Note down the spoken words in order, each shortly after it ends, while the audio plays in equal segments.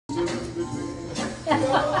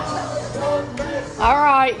All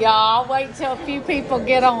right, y'all. I'll wait till a few people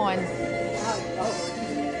get on.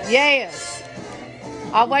 Yes.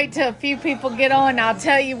 I'll wait till a few people get on and I'll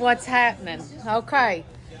tell you what's happening. Okay.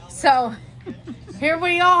 So, here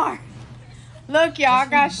we are. Look, y'all, I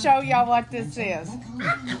got to show y'all what this is.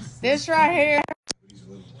 This right here,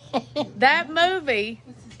 that movie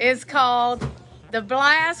is called The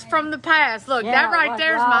Blast from the Past. Look, Yeah, that right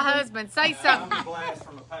there's my Robbie. husband. Say something. Blast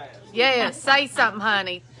from the past. Yeah, say something,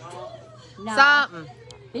 honey. No, Something.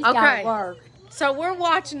 he's Okay. got to work. So we're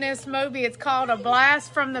watching this movie. It's called A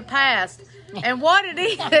Blast from the Past. And what it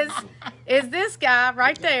is this guy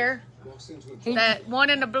right there, that one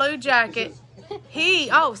in the blue jacket. See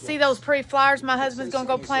those pretty flowers my husband's going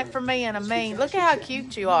to go plant for me in a mean. Look at how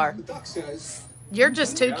cute you are. You're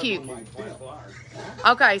just too cute.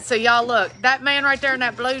 Okay, so y'all look. That man right there in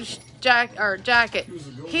that blue jacket.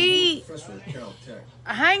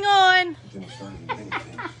 Hang on.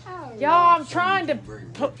 Y'all, I'm trying to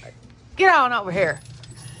get on over here.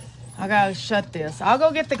 I gotta shut this. I'll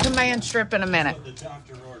go get the command strip in a minute.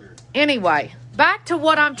 Anyway, back to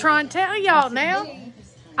what I'm trying to tell y'all now.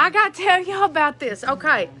 I gotta tell y'all about this.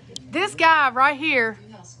 Okay, this guy right here.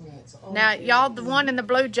 Now, y'all, the one in the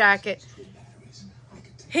blue jacket.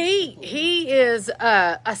 He is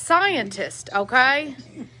a scientist, okay?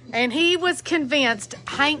 And he was convinced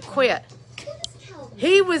Hank quit.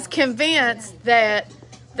 He was convinced that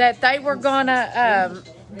they were gonna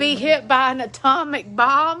be hit by an atomic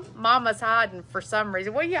bomb. Mama's hiding for some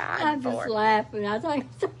reason. What are you hiding I'm just for? laughing. I think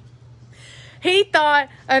He thought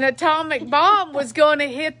an atomic bomb was going to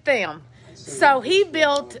hit them. So he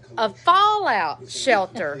built a fallout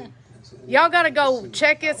shelter. Y'all got to go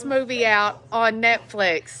check this movie out on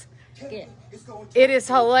Netflix. It is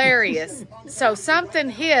hilarious. So something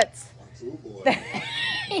hits.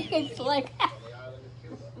 it's like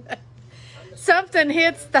Something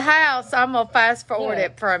hits the house. I'm going to fast forward Yeah.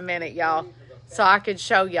 it for a minute, y'all, so I can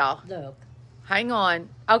show y'all. look. Hang on.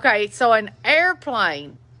 Okay, so an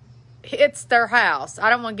airplane hits their house. I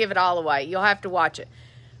don't want to give it all away. You'll have to watch it.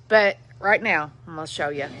 But right now, I'm going to show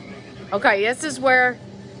you. Okay, this is where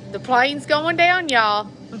the plane's going down, y'all.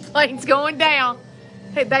 The plane's going down.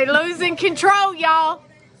 Hey, they losing control, y'all.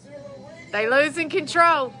 They losing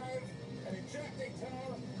control.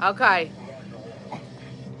 Okay.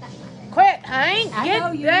 Quit, Hank. I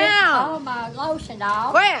know Get you down. all my lotion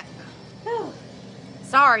off. Quit.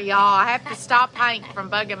 Sorry, y'all. I have to stop Hank from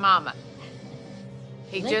bugging Mama.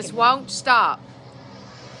 He just won't stop.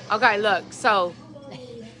 Okay, look. So,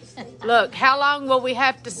 look. How long will we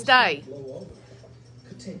have to stay?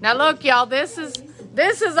 Now, look, y'all. This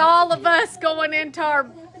is all of us going into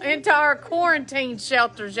our quarantine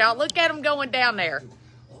shelters, y'all. Look at them going down there.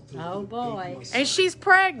 Oh boy. And she's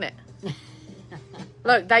pregnant.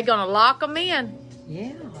 Look, they gonna lock them in.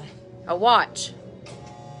 Yeah. Oh, watch.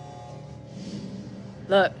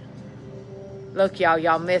 Look,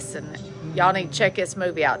 y'all missing it. Y'all need to check this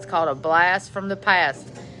movie out. It's called A Blast from the Past.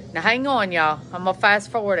 Now, hang on, y'all. I'm gonna fast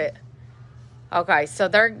forward it. Okay, so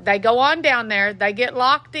they go on down there. They get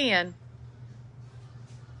locked in.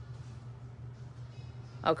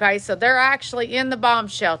 Okay, so they're actually in the bomb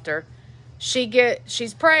shelter.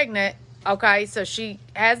 She's pregnant. Okay, so she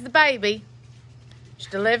has the baby. She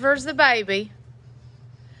delivers the baby.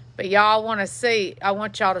 But y'all want to see, I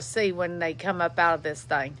want y'all to see when they come up out of this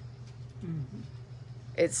thing. Mm-hmm.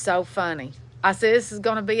 It's so funny. I said, this is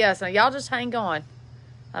going to be us. Now, y'all just hang on.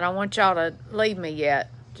 I don't want y'all to leave me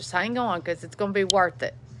yet. Just hang on, because it's going to be worth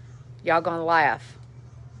it. Y'all going to laugh.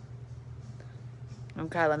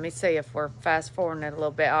 Okay, let me see if we're fast forwarding it a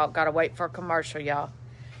little bit. Oh, got to wait for a commercial, y'all.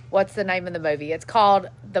 What's the name of the movie? It's called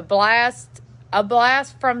A Blast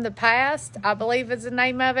from the Past, I believe is the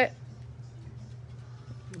name of it.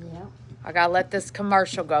 Yeah. I got to let this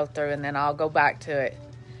commercial go through, and then I'll go back to it.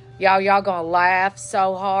 Y'all going to laugh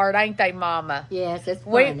so hard, ain't they, Mama? Yes, it's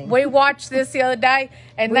funny. We watched this the other day,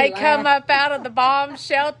 and they come laughed. up out of the bomb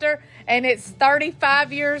shelter, and it's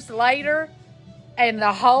 35 years later, and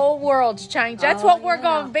the whole world's changed. That's what we're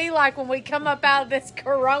going to be like when we come up out of this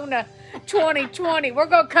Corona 2020. We're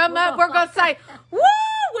going to come up, we're going to say, woo,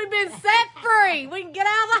 we've been set free. We can get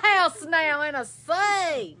out of the house now in a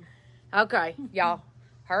sea. Okay, y'all,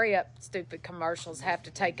 hurry up. Stupid commercials have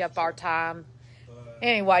to take up our time.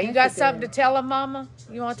 Anyway, you got something to tell them, Mama?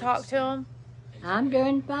 You want to talk to them? I'm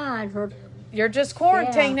doing fine. You're just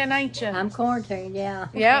quarantining, ain't you? I'm quarantined, yeah.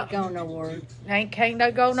 Yeah. Can't go nowhere.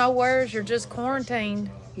 Can't go nowheres. You're just quarantined.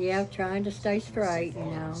 Yeah, trying to stay straight,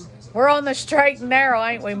 We're on the straight and narrow,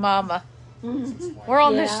 ain't we, Mama? We're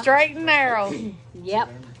on the Yeah. straight and narrow. Yep.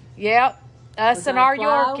 Yep. Us We're and our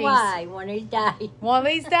gonna Yorkies. fly away one of these days. One of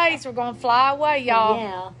these days, we're going to fly away, y'all.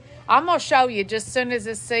 Yeah. I'm going to show you just as soon as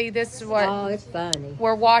I see. This is what Oh, it's funny.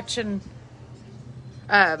 we're watching.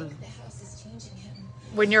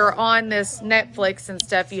 When you're on this Netflix and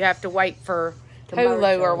stuff, you have to wait for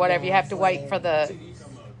Hulu or whatever. You have to wait for the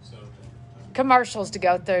commercials to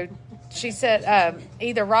go through. She said,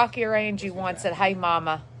 either Rocky or Angie once said, "Hey,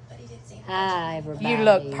 Mama, Hi, everybody. you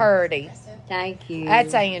look purty." Thank you.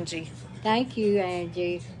 That's Angie. Thank you,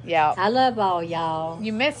 Angie. Yeah. I love all y'all.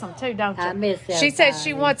 You miss them too, don't you? I miss She says she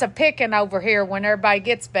everybody. wants a picking over here when everybody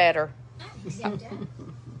gets better. It's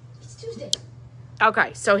Tuesday.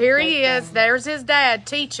 Okay, so here he That's is. fine. There's his dad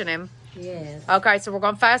teaching him. Yes. Okay, so we're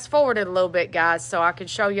going to fast forward it a little bit, guys, so I can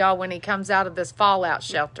show y'all when he comes out of this fallout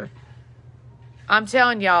shelter. I'm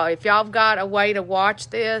telling y'all, if y'all got a way to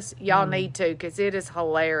watch this, y'all need to, because it is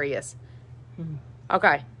hilarious.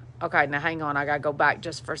 Okay, now hang on. I got to go back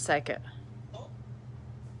just for a second.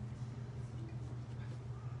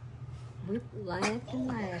 We laughed and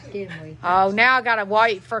laughed, didn't we? Oh, now I got to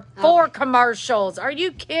wait for 4 commercials. Are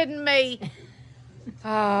you kidding me?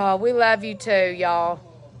 Oh, we love you too, y'all.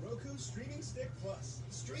 Roku Streaming Stick Plus.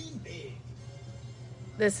 Stream big.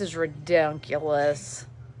 This is ridiculous.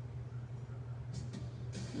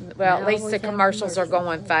 Well, at Now least we the have commercials are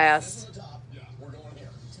going fast. To the top. Yeah, we're going here.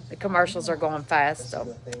 The commercials are going fast,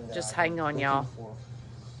 so just hang on, y'all.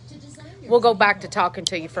 We'll go back to talking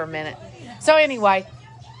to you for a minute. So anyway,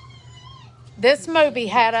 this movie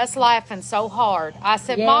had us laughing so hard. I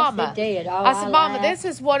said, Yes, Mama, it did. Oh, I said, I Mama, laughed. this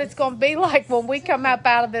is what it's going to be like when we come up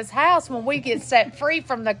out of this house, when we get set free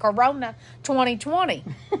from the Corona 2020.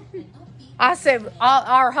 I said,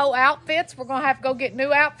 our whole outfits, we're going to have to go get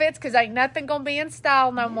new outfits because ain't nothing going to be in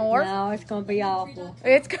style no more. No, it's going to be awful.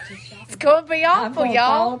 It's going to be I'm awful, going to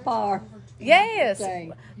fall y'all. apart. Yes.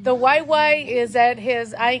 Dang. The Way is at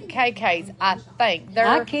his Aunt KK's, I think. I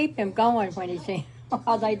They're, keep him going when he's in,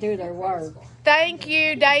 while they do their work. thank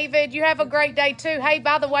you, David. You have a great day, too. Hey,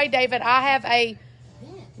 by the way, David, I have a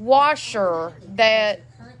washer that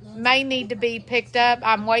may need to be picked up.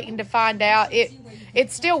 I'm waiting to find out. It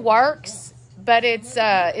still works, but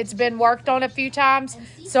it's been worked on a few times,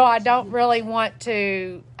 so I don't really want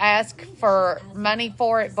to ask for money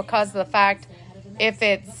for it because of the fact if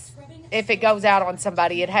it goes out on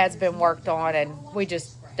somebody, it has been worked on, and we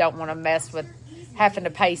just don't want to mess with having to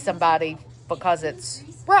pay somebody because it's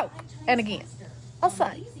broke. And again, I'll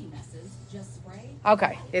say.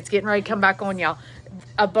 Okay, it's getting ready to come back on, y'all.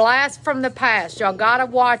 A blast from the past. Y'all got to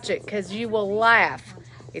watch it because you will laugh.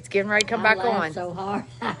 It's getting ready to come back I laughed on. so hard.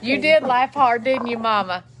 You did laugh hard, didn't you,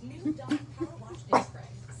 Mama?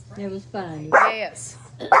 It was funny. Yes.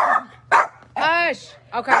 Hush.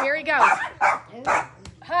 Okay, here he goes.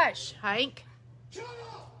 Hush, Hank.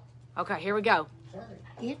 Okay, here we go.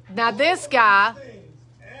 Now this guy.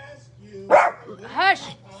 Ask you. Hush,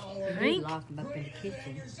 We Hank. locked him up in the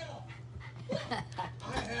kitchen.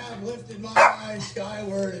 I have lifted my eyes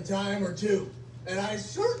skyward a time or two, and I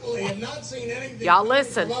certainly have not seen anything Y'all coming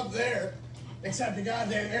listen. from up there except a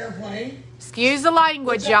goddamn airplane. Excuse the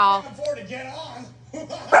language, y'all. I can't afford to get on.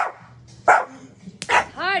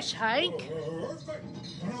 Hush, Hank. Earthquake.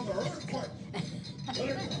 Another earthquake.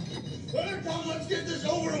 Let her come. Let's get this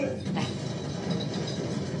over with.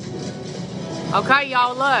 Okay,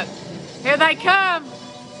 y'all, look. Here they come.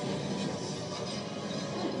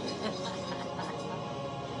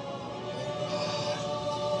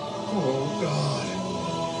 Oh God.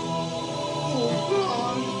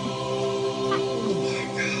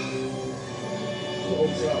 Oh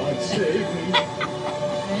God, save me.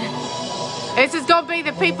 This is going to be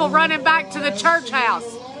the people running back to the church house.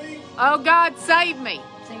 Oh, God, save me.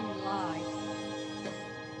 Seemed like.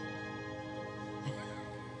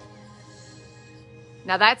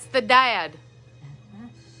 Now, that's the dad.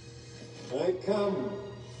 I come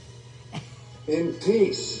in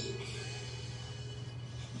peace.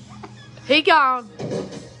 He gone.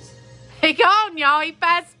 He gone, y'all. He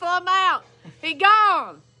passed Plum out. He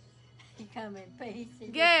gone. He come in peace.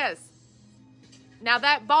 Yes. Now,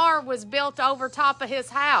 that bar was built over top of his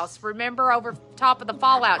house. Remember, over top of the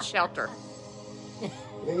fallout shelter.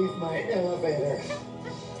 Leave my elevator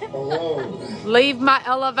alone. Leave my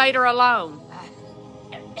elevator alone.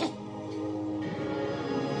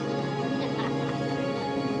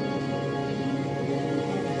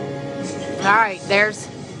 All right,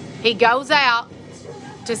 he goes out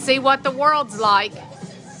to see what the world's like.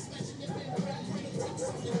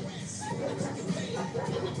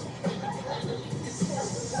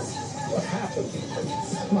 What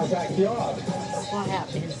happened? My backyard. What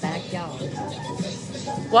happened in his backyard?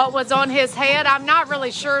 What was on his head, I'm not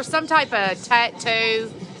really sure. Some type of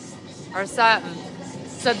tattoo. or something.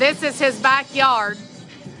 So this is his backyard.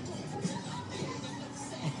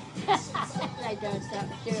 They done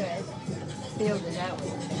something to it. Filled it out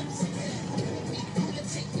with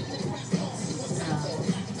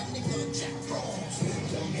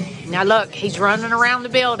Now look, he's running around the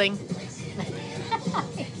building.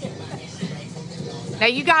 Now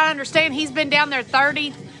you gotta understand, he's been down there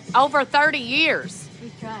over 30 years.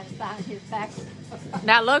 He's trying to find his back.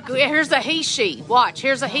 Now look, here's a he she. Watch,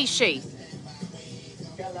 here's a he she.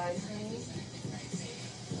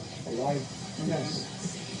 A light?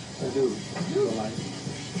 Yes, I do. A light.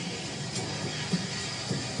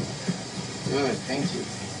 Good, thank you.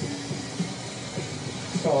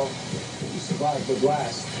 So, you survived the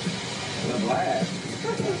blast. The blast?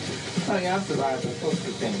 Honey, I've survived the most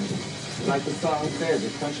of things. Like the song says,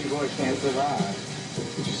 a country boy can't survive.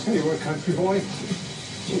 Did you say you were a country boy?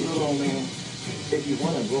 Cute little old man. If you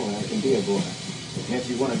want a boy, I can be a boy. And if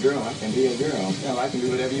you want a girl, I can be a girl. Hell, I can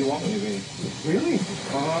do whatever you want me to be. Really?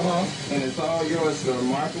 Uh-huh. And it's all yours for a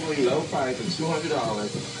remarkably low price of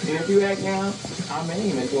 $200. And if you act now, I may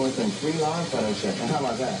even doing some free lawn fellowship. And how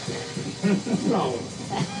about that? No.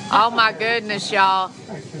 Oh my goodness, y'all.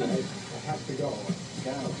 Thank you. I have to go.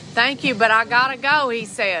 Thank you, but I gotta go, he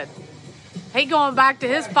said. He going back to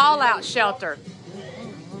his fallout shelter.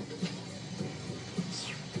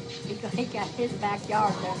 He got his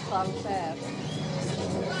backyard there closed up.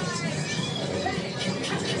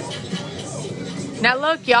 Now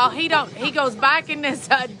look, y'all, he goes back in this,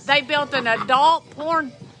 they built an adult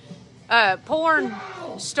porn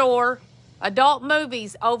store, adult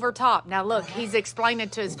movies over top. Now look, he's explaining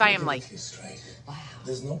to his family. Wow.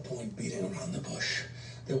 There's no point beating around the bush.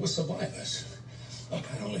 There were survivors.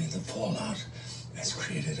 Apparently the fallout has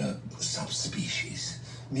created a subspecies.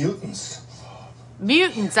 Mutants.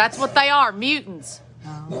 Mutants, that's what they are, mutants.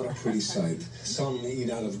 Not a pretty sight. Some eat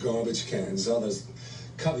out of garbage cans, others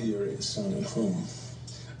cover your ears, son, at home.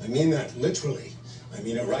 I mean that literally. I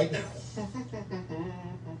mean it right now.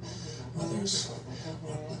 Others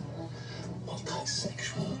are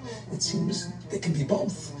multisexual. It seems they can be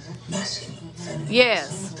both. Masculine, feminine.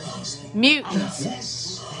 Yes. Mutants.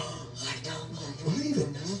 Yes. I don't believe it.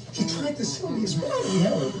 He tried to sell me his body,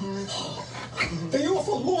 Helen. They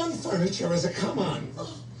offer lawn furniture as a come-on.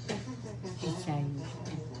 He changed.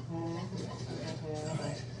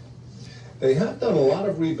 They have done a lot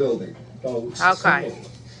of rebuilding. Though Okay.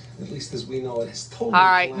 At least as we know, it has totally. All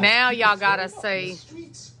right, collapsed. now y'all gotta see.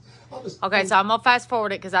 Okay, so I'm gonna fast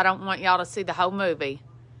forward it because I don't want y'all to see the whole movie,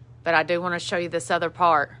 but I do want to show you this other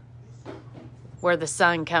part where the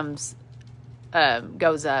sun goes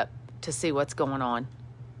up to see what's going on.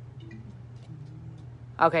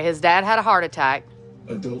 Okay, his dad had a heart attack.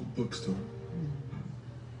 Adult bookstore.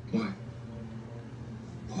 Why?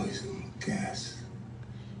 Poison gas.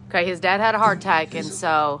 Okay, his dad had a heart attack, and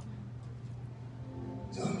so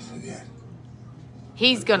Don't forget.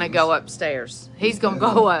 he's gonna go upstairs. He's gonna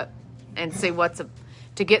go up and see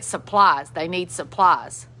to get supplies. They need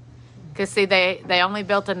supplies. Because, see, they only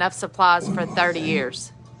built enough supplies for 30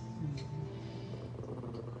 years.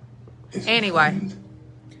 Anyway,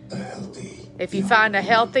 if you find a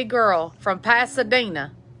healthy girl from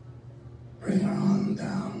Pasadena, Bring her on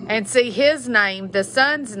down. and see his name, the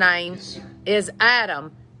son's name, is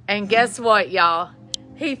Adam. And guess what, y'all?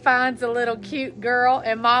 He finds a little cute girl,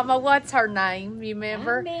 and Mama, what's her name? You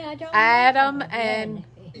remember? I don't Adam know. and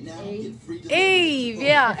Eve,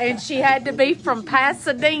 yeah, and she had to be from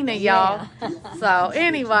Pasadena, y'all. So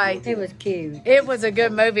anyway, It was cute. it was a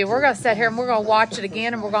good movie. We're gonna sit here and we're gonna watch it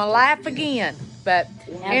again, and we're gonna laugh again. But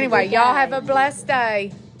anyway, y'all have a blessed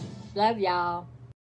day. Love y'all.